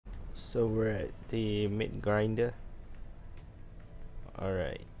So we're at the meat grinder.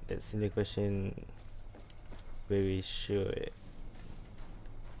 Alright, that's in the question where we should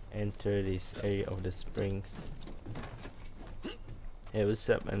enter this area of the springs. Hey, what's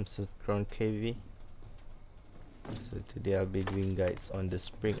up? I'm Crown KV. So today I'll be doing guides on the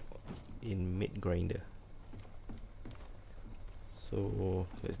spring in meat grinder. So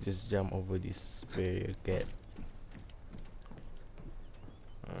let's just jump over this barrier gate.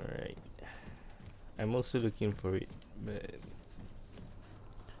 Alright, I'm also looking for it, but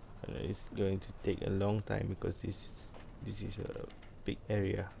it's going to take a long time because this is a big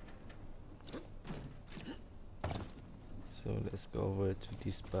area. So let's go over to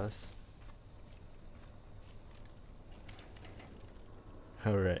this bus.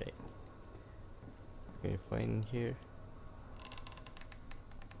 Alright, can you find here?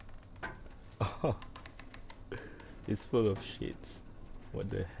 Oh, it's full of shits. What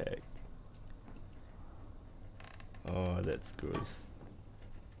the heck? Oh, that's gross.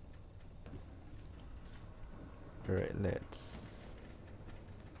 Alright, let's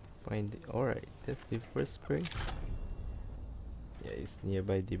find it. Alright, that's the first spring. Yeah, it's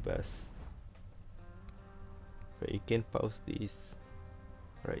nearby the bus. But you can pause this.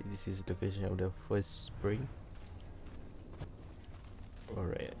 Right, this is the location of the first spring.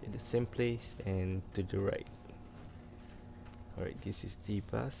 Alright, in the same place and to the right. Alright, this is the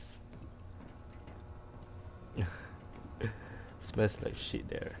bus. Smells like shit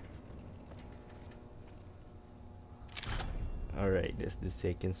there. Alright, that's the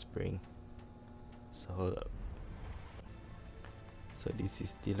second spring. So hold up. So this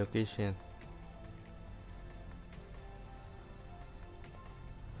is the location.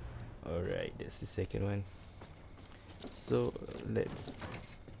 Alright, that's the second one. So let's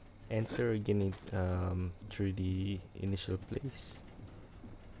enter again through the initial place.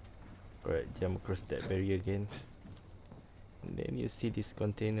 Alright, jump across that barrier again. And then you see this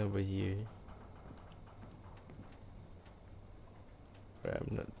container over here. But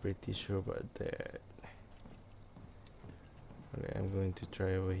I'm not pretty sure about that. Okay, I'm going to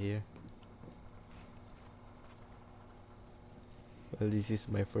try over here. Well, this is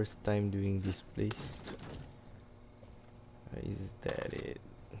my first time doing this place. Is that it?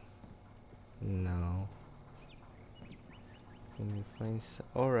 No. Can we find some?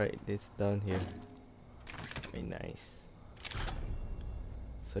 Alright, it's down here. Very nice.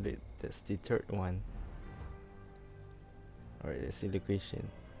 So that's the third one. Alright, that's the location.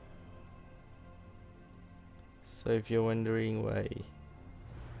 So if you're wondering why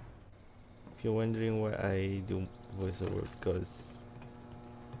I do voiceover, because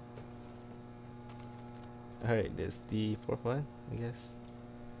alright, that's the fourth one, I guess.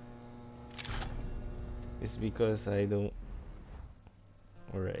 It's because I don't.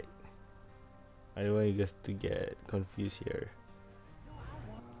 Alright, I don't want you guys to get confused here,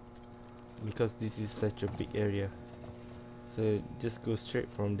 because this is such a big area. So just go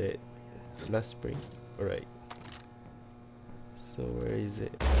straight from that last spring. Alright, so where is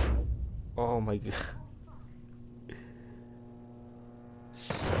it? Oh my god.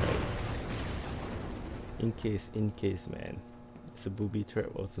 In case man, it's a booby trap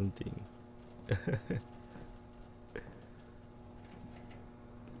or something.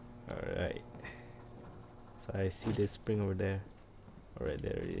 Alright, so I see the spring over there. Alright,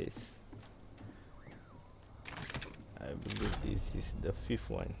 there it is. I believe this is the fifth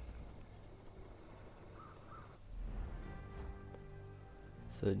one.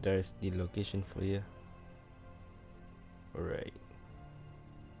 So there's the location for you. Alright,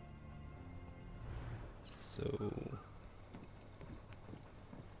 so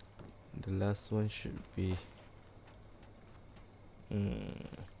the last one should be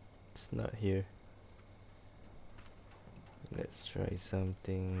it's not here. Let's try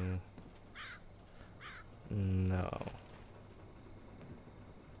something. No,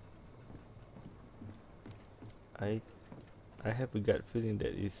 I have a gut feeling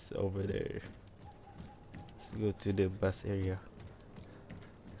that it's over there. Let's go to the bus area.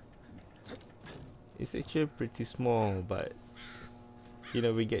 It's actually pretty small, but you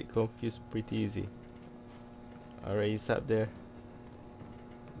know, we get confused pretty easy. Alright, it's up there.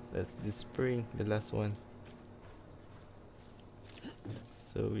 That's the spring, the last one.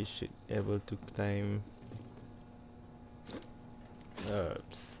 So we should be able to climb.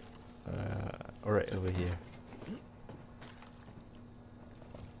 Alright, over here.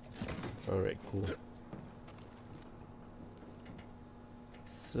 Alright, cool.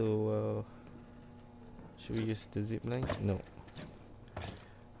 So should we use the zip line? No.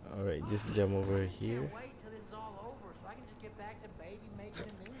 Alright, just jump over here. Wait till this is all over so I can just get back to baby making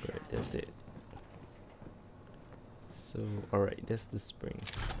and moonshine. Right, That's it. So alright, that's the spring.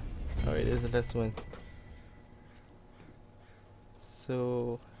 Alright, that's the last one.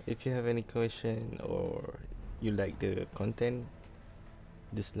 So if you have any question or you like the content,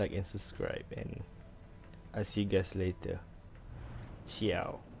 just like and subscribe, and I'll see you guys later.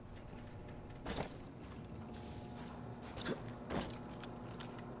 Ciao.